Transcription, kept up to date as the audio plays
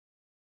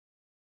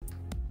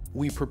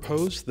We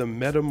proposed the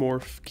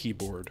Metamorphe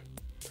keyboard,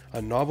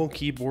 a novel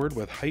keyboard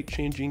with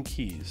height-changing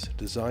keys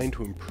designed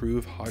to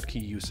improve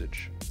hotkey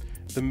usage.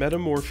 The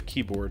Metamorphe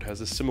keyboard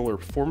has a similar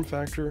form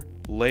factor,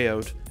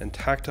 layout, and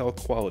tactile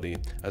quality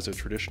as a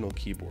traditional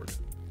keyboard.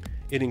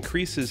 It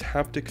increases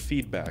haptic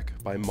feedback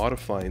by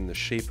modifying the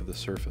shape of the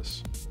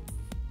surface.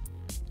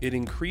 It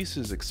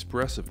increases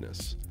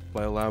expressiveness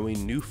by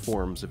allowing new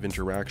forms of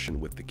interaction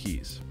with the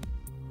keys.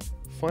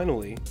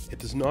 Finally, it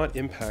does not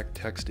impact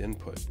text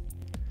input.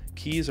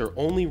 Keys are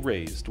only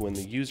raised when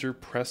the user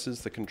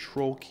presses the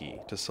Control key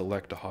to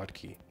select a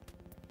hotkey.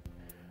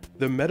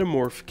 The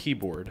Metamorphe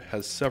keyboard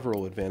has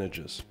several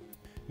advantages.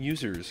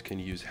 Users can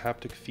use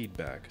haptic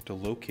feedback to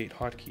locate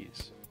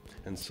hotkeys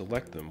and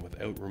select them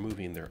without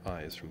removing their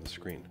eyes from the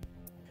screen.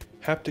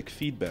 Haptic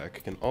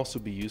feedback can also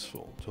be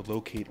useful to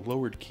locate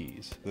lowered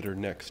keys that are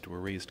next to a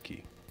raised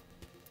key.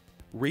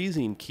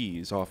 Raising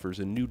keys offers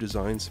a new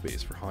design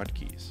space for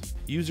hotkeys.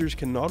 Users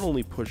can not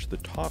only push the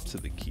tops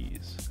of the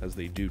keys, as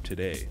they do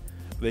today,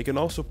 but they can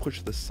also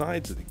push the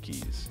sides of the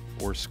keys,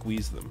 or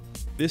squeeze them.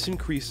 This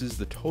increases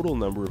the total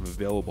number of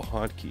available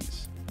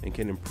hotkeys, and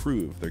can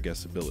improve their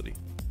guessability.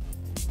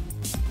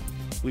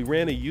 We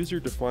ran a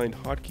user-defined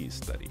hotkey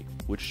study,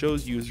 which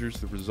shows users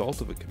the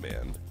result of a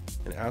command,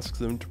 and asks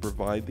them to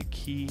provide the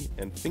key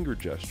and finger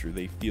gesture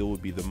they feel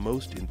would be the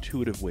most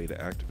intuitive way to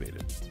activate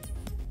it.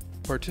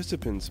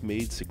 Participants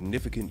made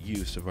significant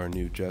use of our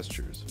new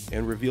gestures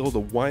and revealed a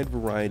wide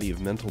variety of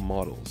mental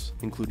models,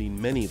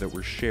 including many that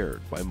were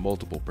shared by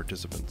multiple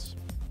participants.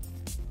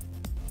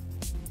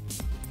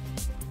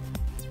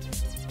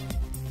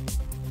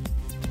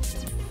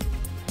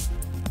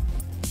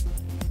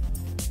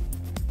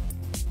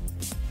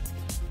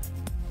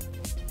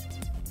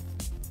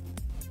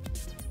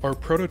 Our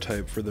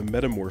prototype for the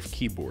Metamorphe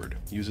keyboard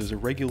uses a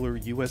regular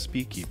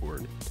USB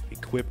keyboard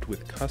equipped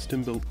with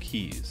custom-built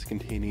keys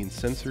containing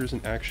sensors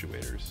and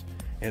actuators,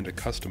 and a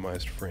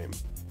customized frame.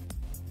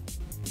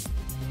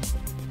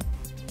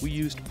 We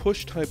used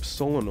push-type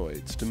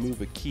solenoids to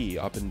move a key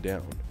up and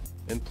down,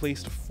 and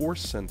placed a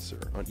force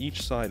sensor on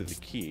each side of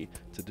the key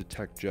to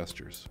detect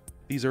gestures.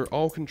 These are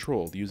all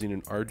controlled using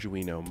an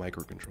Arduino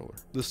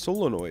microcontroller. The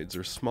solenoids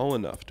are small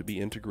enough to be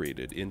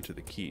integrated into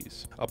the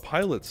keys. A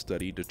pilot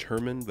study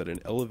determined that an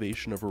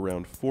elevation of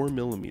around 4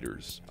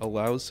 mm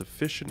allows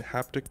sufficient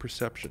haptic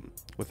perception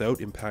without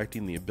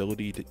impacting the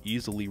ability to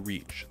easily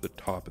reach the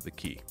top of the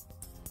key.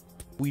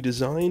 We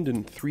designed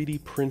and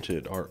 3D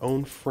printed our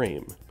own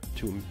frame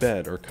to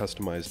embed our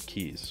customized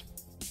keys.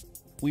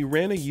 We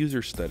ran a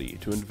user study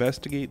to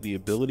investigate the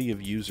ability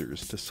of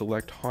users to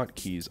select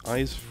hotkeys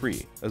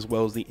eyes-free, as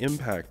well as the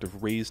impact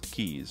of raised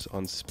keys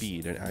on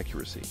speed and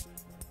accuracy.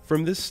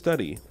 From this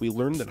study, we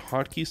learned that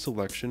hotkey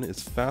selection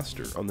is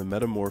faster on the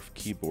Metamorphe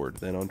keyboard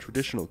than on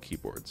traditional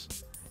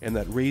keyboards, and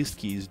that raised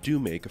keys do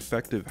make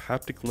effective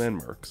haptic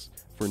landmarks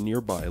for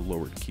nearby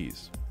lowered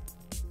keys.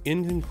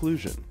 In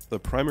conclusion, the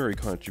primary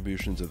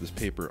contributions of this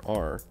paper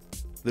are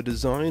the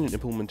design and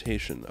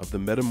implementation of the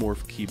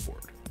Metamorphe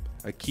keyboard,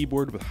 a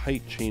keyboard with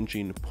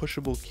height-changing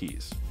pushable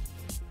keys,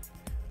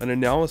 an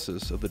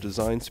analysis of the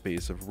design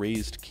space of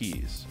raised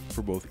keys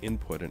for both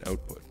input and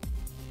output,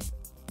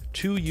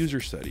 2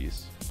 user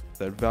studies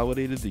that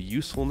validated the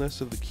usefulness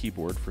of the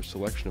keyboard for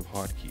selection of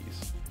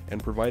hotkeys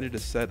and provided a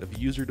set of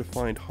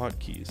user-defined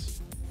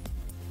hotkeys